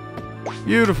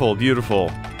 Beautiful,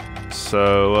 beautiful.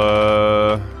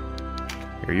 So,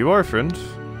 here you are, friend.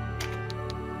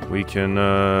 We can,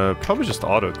 probably just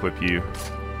auto-equip you.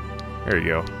 There you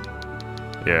go.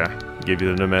 Yeah, gave you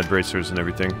the Nomad bracers and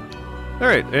everything.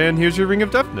 Alright, and here's your Ring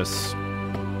of Deafness.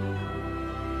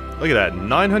 Look at that,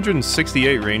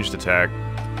 968 ranged attack.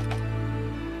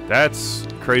 That's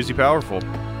crazy powerful.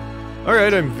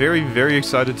 Alright, I'm very, very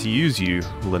excited to use you,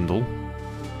 Lindl.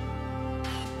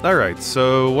 Alright,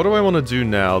 so what do I want to do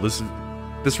now?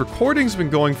 This recording's been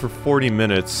going for 40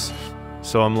 minutes,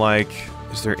 so I'm like,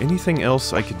 is there anything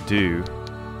else I could do?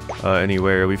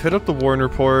 Anywhere. We've hit up the Warren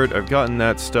Report, I've gotten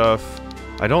that stuff.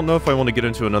 I don't know if I want to get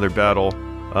into another battle.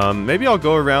 Maybe I'll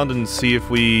go around and see if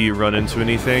we run into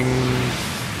anything.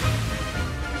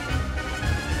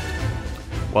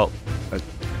 Well,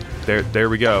 there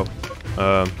we go.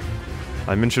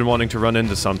 I mentioned wanting to run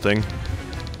into something.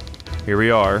 Here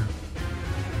we are.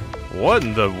 What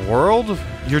in the world?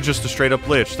 You're just a straight-up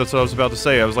lich. That's what I was about to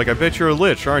say. I was like, I bet you're a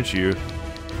lich, aren't you?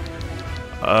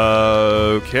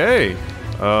 Okay.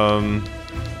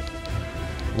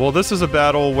 Well, this is a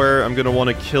battle where I'm gonna want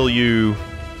to kill you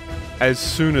as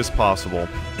soon as possible.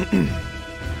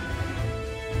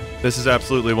 This is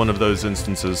absolutely one of those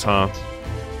instances, huh?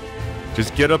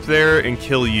 Just get up there and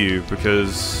kill you,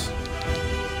 because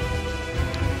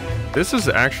this is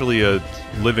actually a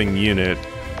living unit.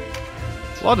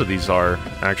 A lot of these are,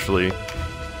 actually.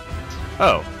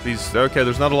 Oh, these... Okay,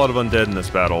 there's not a lot of undead in this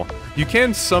battle. You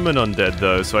can summon undead,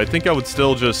 though, so I think I would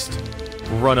still just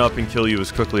run up and kill you as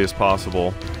quickly as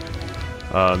possible.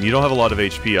 You don't have a lot of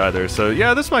HP either, so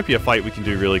yeah, this might be a fight we can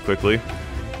do really quickly.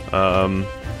 I'm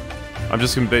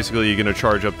just basically gonna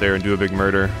charge up there and do a big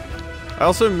murder. I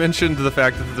also mentioned the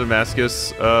fact that the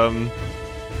Damascus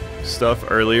stuff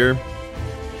earlier.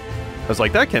 I was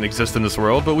like, that can't exist in this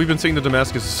world, but we've been seeing the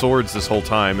Damascus swords this whole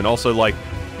time, and also, like,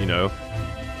 you know,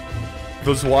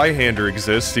 the Zweihander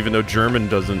exists, even though German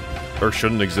doesn't, or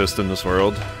shouldn't exist in this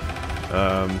world.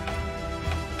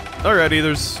 Alrighty,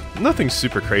 there's nothing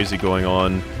super crazy going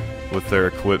on with their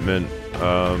equipment.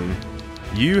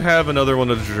 You have another one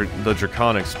of the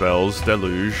Draconic spells,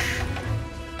 Deluge.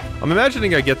 I'm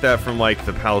imagining I get that from, like,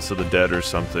 the Palace of the Dead or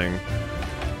something.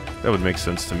 That would make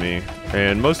sense to me.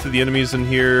 And most of the enemies in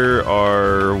here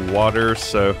are water,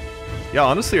 so... Yeah,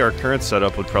 honestly, our current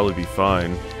setup would probably be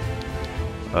fine.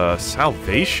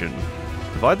 Salvation.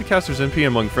 Divide the caster's MP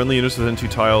among friendly units within 2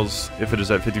 tiles if it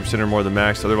is at 50% or more than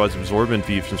max, otherwise absorb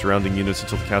MP from surrounding units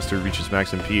until the caster reaches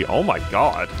max MP. Oh my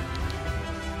god.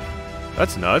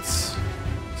 That's nuts.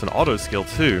 It's an auto skill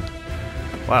too.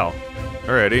 Wow.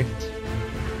 Alrighty.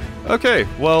 Okay,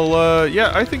 well,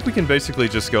 yeah, I think we can basically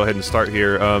just go ahead and start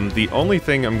here. The only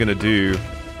thing I'm gonna do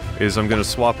is I'm gonna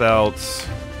swap out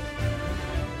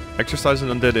Exercise an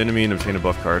Undead Enemy and obtain a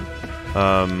buff card.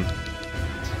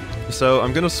 So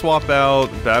I'm gonna swap out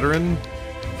Valerian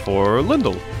for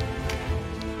Lindl.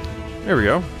 There we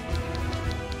go.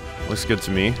 Looks good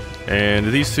to me. And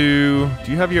these two,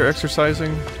 do you have your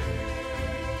exercising?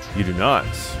 You do not.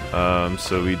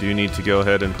 So we do need to go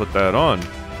ahead and put that on.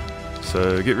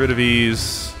 So get rid of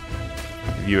these.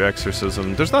 Give you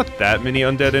exorcism. There's not that many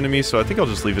undead enemies, so I think I'll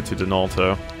just leave it to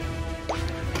Donalto.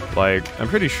 Like, I'm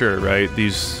pretty sure, right?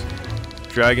 These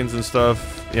dragons and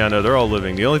stuff. Yeah, no, they're all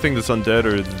living. The only thing that's undead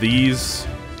are these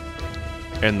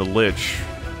and the Lich.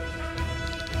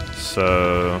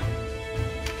 So...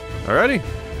 Alrighty.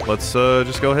 Let's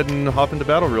just go ahead and hop into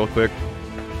battle real quick.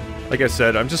 Like I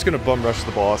said, I'm just gonna bum rush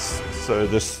the boss, so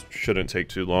this shouldn't take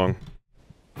too long.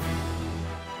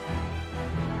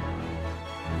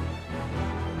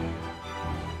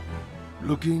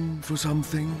 Looking for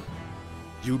something?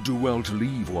 You do well to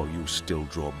leave while you still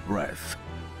draw breath.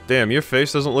 Damn, your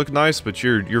face doesn't look nice, but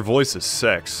your voice is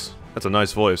sex. That's a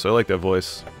nice voice. I like that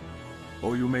voice.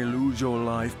 Or you may lose your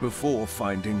life before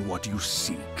finding what you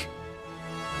seek.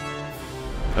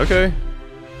 Okay.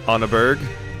 Anaberg.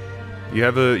 You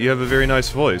have a very nice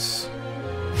voice.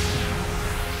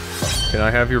 Can I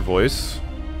have your voice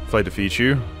if I defeat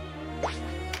you?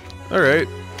 Alright.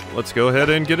 Let's go ahead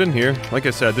and get in here. Like I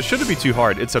said, this shouldn't be too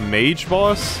hard. It's a mage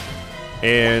boss.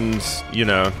 And, you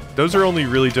know, those are only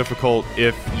really difficult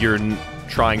if you're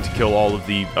trying to kill all of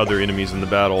the other enemies in the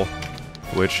battle.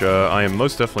 Which, I am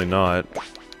most definitely not.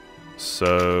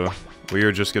 So, we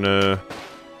are just gonna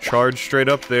charge straight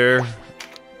up there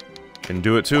and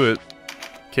do it to it.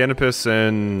 Canopus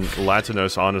and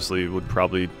Latinos, honestly, would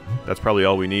probably... that's probably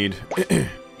all we need.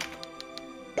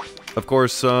 Of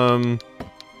course,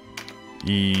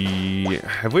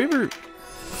 have we ever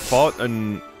fought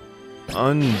an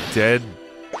undead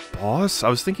boss? I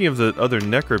was thinking of the other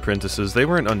Necro-Apprentices. They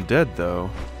weren't undead,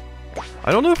 though.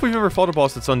 I don't know if we've ever fought a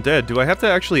boss that's undead. Do I have to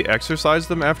actually exercise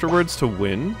them afterwards to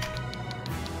win?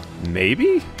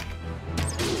 Maybe?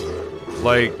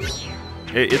 Like,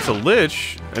 it's a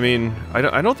lich. I mean,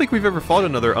 I don't think we've ever fought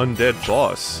another undead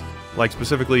boss. Like,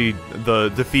 specifically, the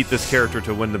defeat this character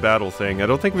to win the battle thing. I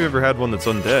don't think we've ever had one that's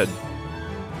undead.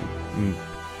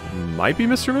 Might be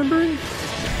misremembering?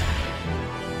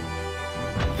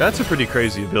 That's a pretty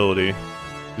crazy ability.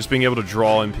 Just being able to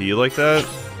draw MP like that.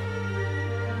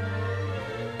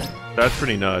 That's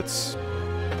pretty nuts.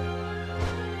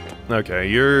 Okay,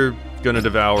 you're gonna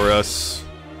devour us.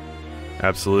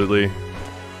 Absolutely.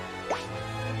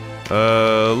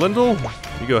 Lindl,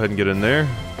 you go ahead and get in there.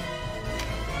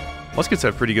 Muskets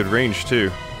have pretty good range, too.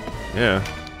 Yeah.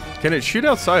 Can it shoot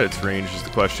outside its range is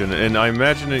the question, and I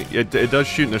imagine it does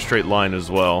shoot in a straight line as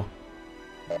well.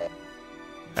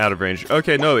 Out of range.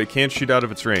 Okay, no, it can't shoot out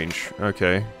of its range.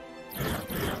 Okay.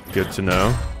 Good to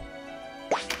know.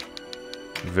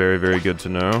 Very, very good to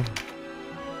know.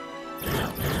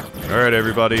 Alright,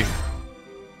 everybody.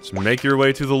 Let's make your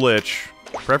way to the Lich.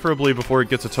 Preferably before it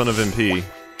gets a ton of MP.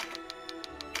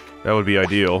 That would be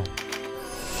ideal.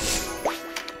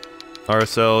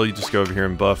 RSL, you just go over here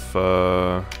and buff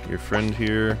your friend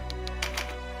here.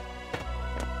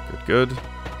 Good, good.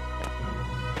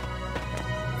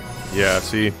 Yeah,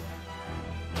 see?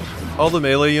 All the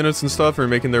melee units and stuff are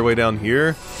making their way down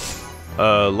here.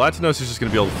 Latinos is just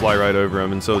going to be able to fly right over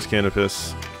him, and so is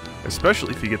Canopus.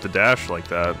 Especially if you get the dash like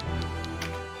that.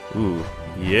 Ooh,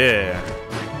 yeah.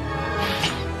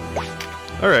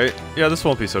 Alright, yeah, this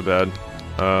won't be so bad.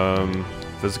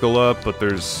 Physical up, but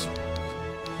there's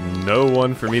no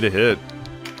one for me to hit.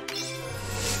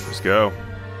 Just go.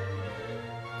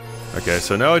 Okay,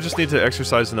 so now I just need to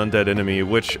exercise an undead enemy,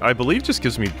 which I believe just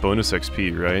gives me bonus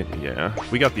XP, right? Yeah,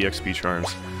 we got the XP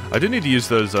charms. I do need to use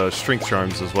those strength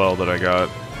charms as well that I got.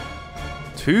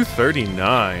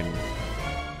 239.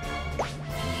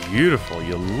 Beautiful,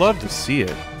 you love to see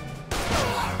it.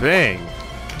 Bang.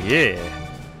 Yeah.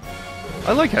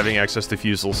 I like having access to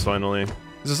fusils, finally.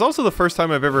 This is also the first time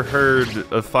I've ever heard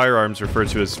of firearms referred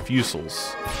to as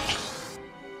fusils.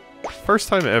 First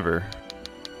time ever.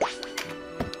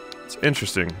 It's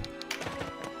interesting.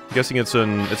 I'm guessing it's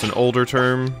an older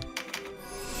term.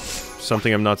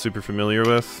 Something I'm not super familiar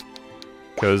with.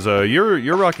 Because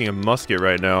you're rocking a musket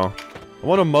right now. I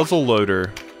want a muzzle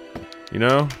loader. You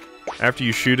know? After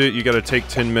you shoot it, you gotta take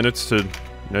 10 minutes to, you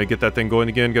know, get that thing going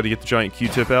again. Gotta get the giant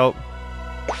Q-tip out.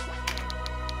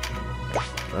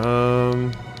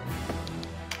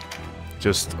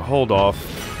 Just hold off.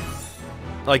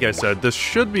 Like I said, this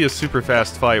should be a super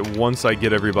fast fight once I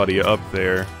get everybody up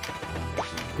there.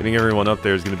 Getting everyone up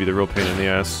there is going to be the real pain in the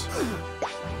ass.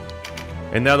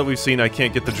 And now that we've seen I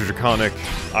can't get the draconic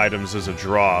items as a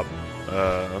drop,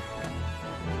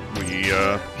 we,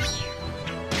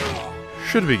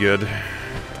 should be good.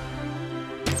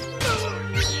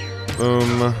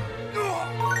 Boom.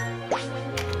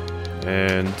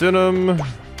 And Denim.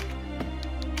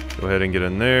 Go ahead and get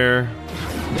in there.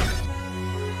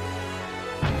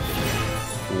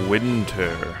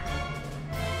 Winter.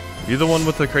 You the one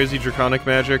with the crazy draconic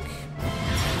magic?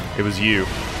 It was you.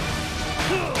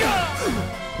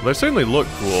 Well, they certainly look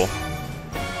cool.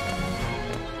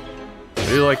 I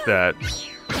do like that.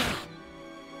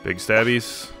 Big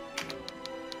stabbies.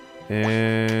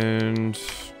 And...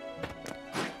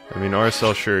 I mean,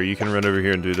 RSL, sure, you can run over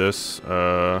here and do this.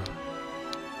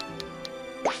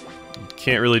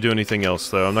 Can't really do anything else,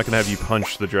 though. I'm not gonna have you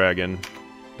punch the dragon.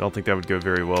 Don't think that would go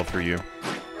very well for you.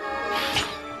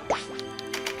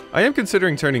 I am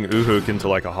considering turning Uhuk into,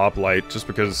 like, a hoplite, just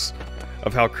because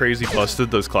of how crazy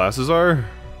busted those classes are.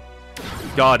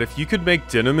 God, if you could make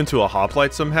Denim into a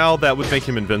hoplite somehow, that would make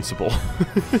him invincible.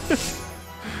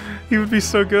 He would be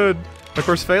so good. Of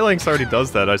course, Phalanx already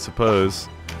does that, I suppose.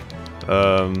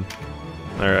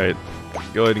 Alright.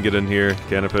 Go ahead and get in here,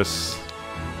 Canopus.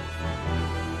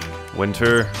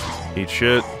 Winter. Eat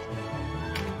shit.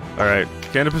 Alright.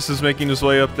 Canopus is making his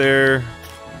way up there.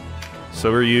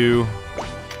 So are you.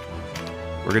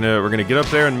 We're gonna get up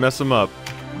there and mess him up.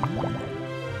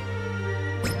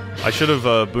 I should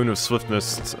have Boon of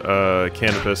Swiftness,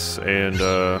 Canopus, and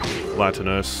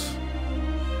Latinos.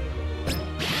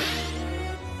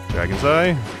 Dragon's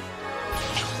Eye.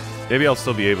 Maybe I'll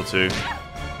still be able to.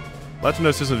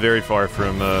 Latinos isn't very far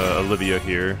from Olivia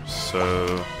here,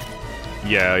 so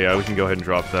yeah, we can go ahead and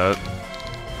drop that.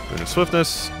 Boon of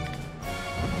Swiftness.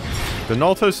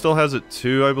 Donalto still has it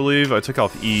too, I believe. I took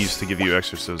off Ease to give you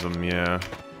Exorcism, yeah.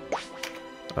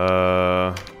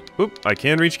 Oop, I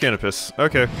can reach Canopus.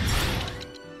 Okay.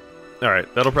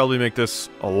 Alright, that'll probably make this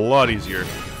a lot easier.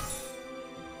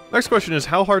 Next question is,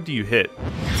 how hard do you hit?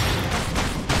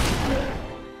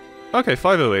 Okay,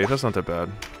 508, that's not that bad.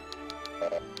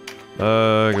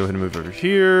 Go ahead and move over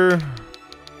here.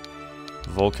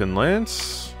 Vulcan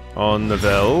Lance on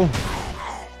Naval.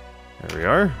 There we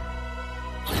are.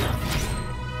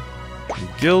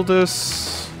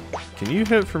 Gildus. Can you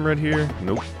hit from right here?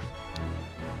 Nope.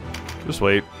 Just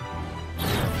wait.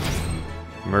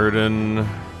 Murden.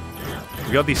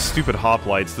 We got these stupid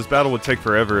hoplites. This battle would take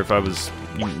forever if I was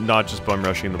not just bum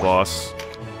rushing the boss.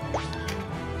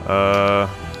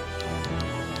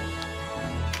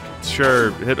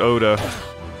 Sure, hit Oda.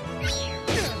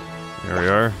 There we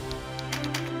are.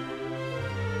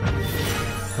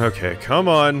 Okay, come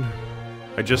on.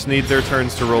 I just need their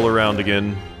turns to roll around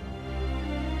again.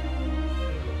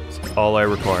 That's all I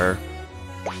require.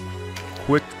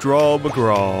 Quick draw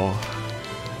McGraw.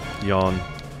 Yawn.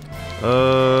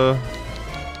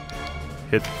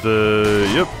 Hit the...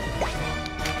 Yep.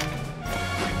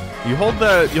 You hold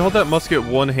that musket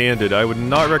one-handed. I would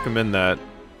not recommend that.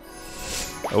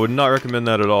 I would not recommend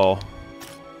that at all.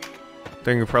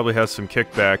 Thing probably has some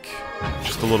kickback.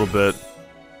 Just a little bit.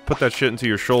 Put that shit into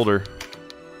your shoulder.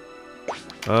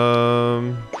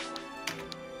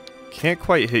 Can't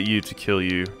quite hit you to kill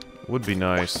you. Would be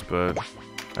nice, but...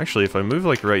 Actually, if I move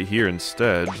like right here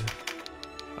instead...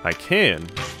 I can.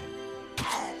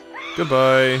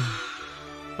 Goodbye.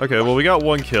 Okay, well we got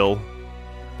one kill.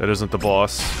 That isn't the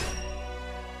boss.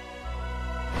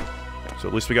 So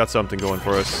at least we got something going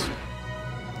for us.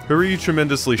 Who are you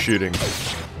tremendously shooting?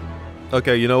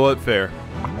 Okay, you know what? Fair.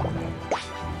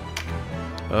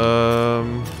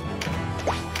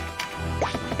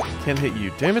 Can't hit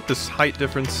you. Damn it, this height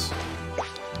difference.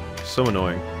 So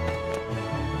annoying.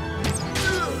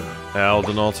 Al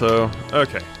Donalto.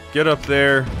 Okay, get up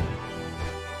there.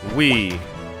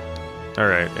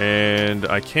 Alright, and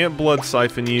I can't blood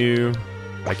siphon you.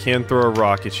 I can throw a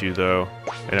rock at you, though.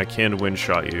 And I can wind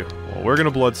shot you. Well, we're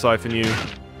gonna blood siphon you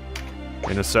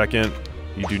in a second.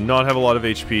 You do not have a lot of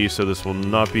HP, so this will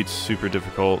not be super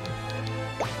difficult.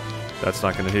 That's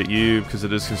not gonna hit you, because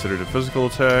it is considered a physical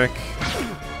attack.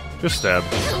 Just stab.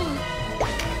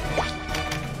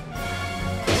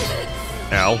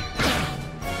 Ow.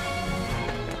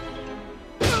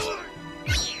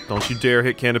 Don't you dare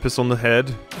hit Canopus on the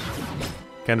head.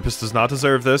 Canopus does not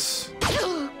deserve this.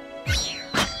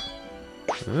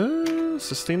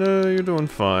 Sistina, you're doing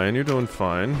fine. You're doing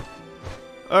fine.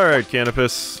 Alright,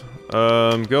 Canopus.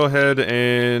 Go ahead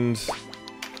and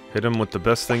hit him with the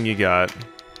best thing you got.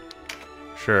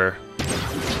 Sure.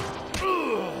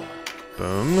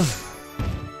 Boom.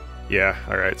 Yeah,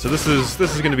 alright. So this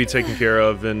is gonna be taken care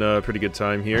of in a pretty good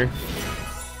time here.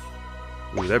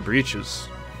 Ooh, that breach is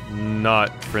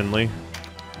not friendly.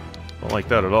 Don't like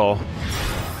that at all.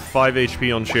 5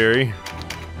 HP on Cherry.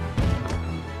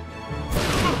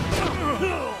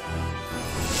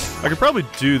 I could probably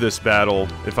do this battle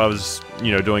if I was,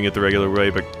 you know, doing it the regular way,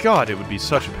 but god, it would be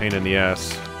such a pain in the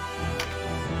ass.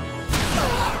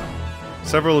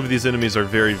 Several of these enemies are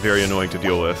very, very annoying to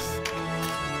deal with.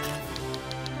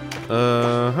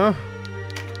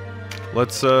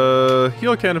 Let's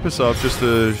heal Canopus up just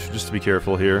to be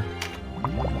careful here.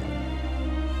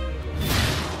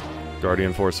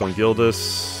 Guardian Force on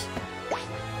Gildus.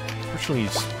 Unfortunately, you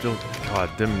still... God,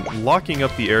 them locking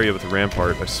up the area with the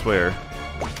Rampart, I swear.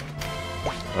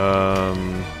 Go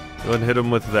ahead and hit him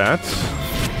with that.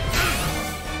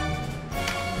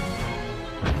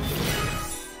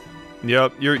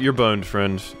 Yep, you're boned,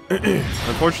 friend.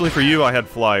 Unfortunately for you, I had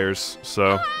flyers,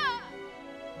 so...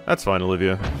 That's fine,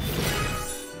 Olivia.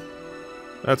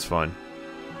 That's fine.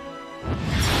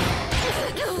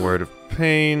 Word of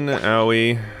pain,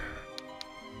 owie.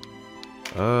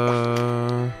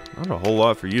 Not a whole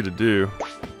lot for you to do.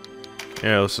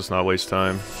 Yeah, let's just not waste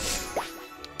time.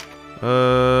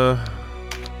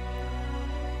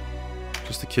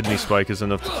 Just a kidney spike is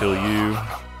enough to kill you.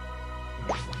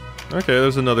 Okay,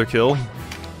 there's another kill.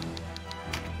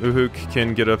 Uhuk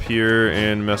can get up here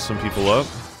and mess some people up.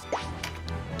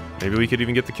 Maybe we could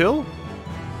even get the kill?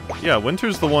 Yeah,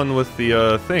 Winter's the one with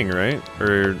the thing, right?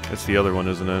 Or it's the other one,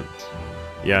 isn't it?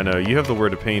 Yeah, no, you have the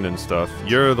Word of Pain and stuff.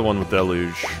 You're the one with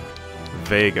Deluge.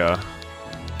 Vega.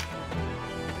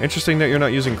 Interesting that you're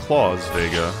not using claws,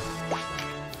 Vega.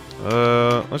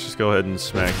 Let's just go ahead and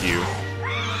smack you.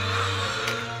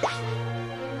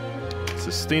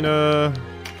 Sistina.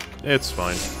 It's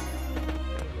fine.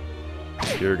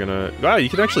 You're gonna... Wow, you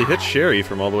can actually hit Sherry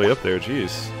from all the way up there,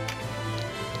 jeez.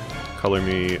 Color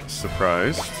me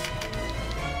surprised.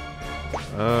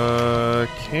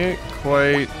 Can't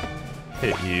quite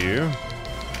hit you.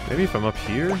 Maybe if I'm up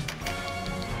here?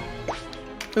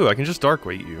 Ooh, I can just dark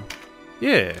weight you.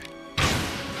 Yeah.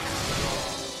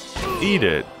 Eat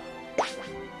it.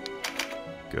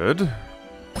 Good.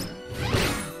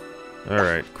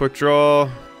 Alright, quick draw.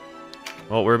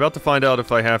 Well, we're about to find out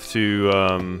if I have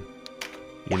to,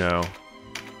 you know,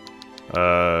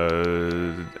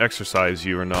 exercise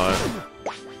you or not.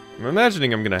 I'm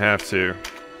imagining I'm gonna have to.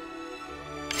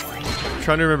 I'm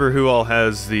trying to remember who all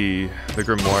has the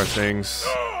grimoire things.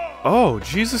 Oh,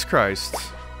 Jesus Christ.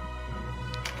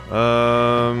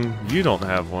 You don't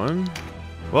have one.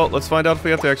 Well, let's find out if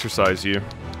we have to exercise you.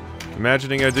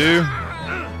 Imagining I do.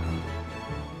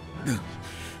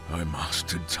 I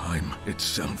mastered time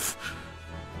itself,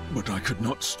 but I could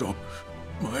not stop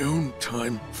my own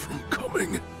time from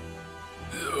coming.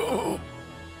 Oh.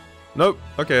 Nope.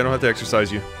 Okay, I don't have to exercise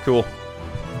you. Cool.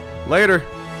 Later.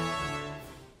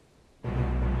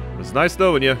 It was nice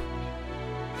knowing you.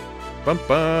 Bum,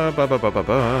 ba, ba, ba, ba, ba,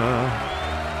 ba.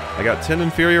 I got 10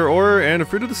 inferior ore and a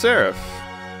fruit of the seraph.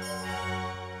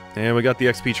 And we got the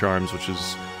XP charms, which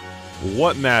is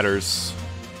what matters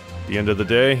at the end of the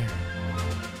day.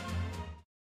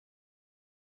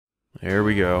 There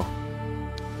we go.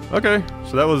 Okay,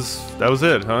 so that was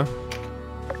it, huh?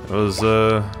 That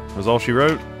was all she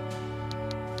wrote?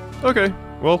 Okay,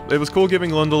 well, it was cool giving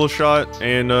Lindl a shot,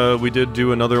 and we did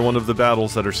do another one of the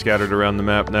battles that are scattered around the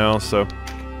map now, so...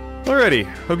 Alrighty,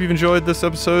 hope you've enjoyed this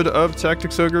episode of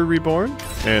Tactics Ogre Reborn,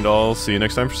 and I'll see you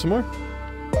next time for some more.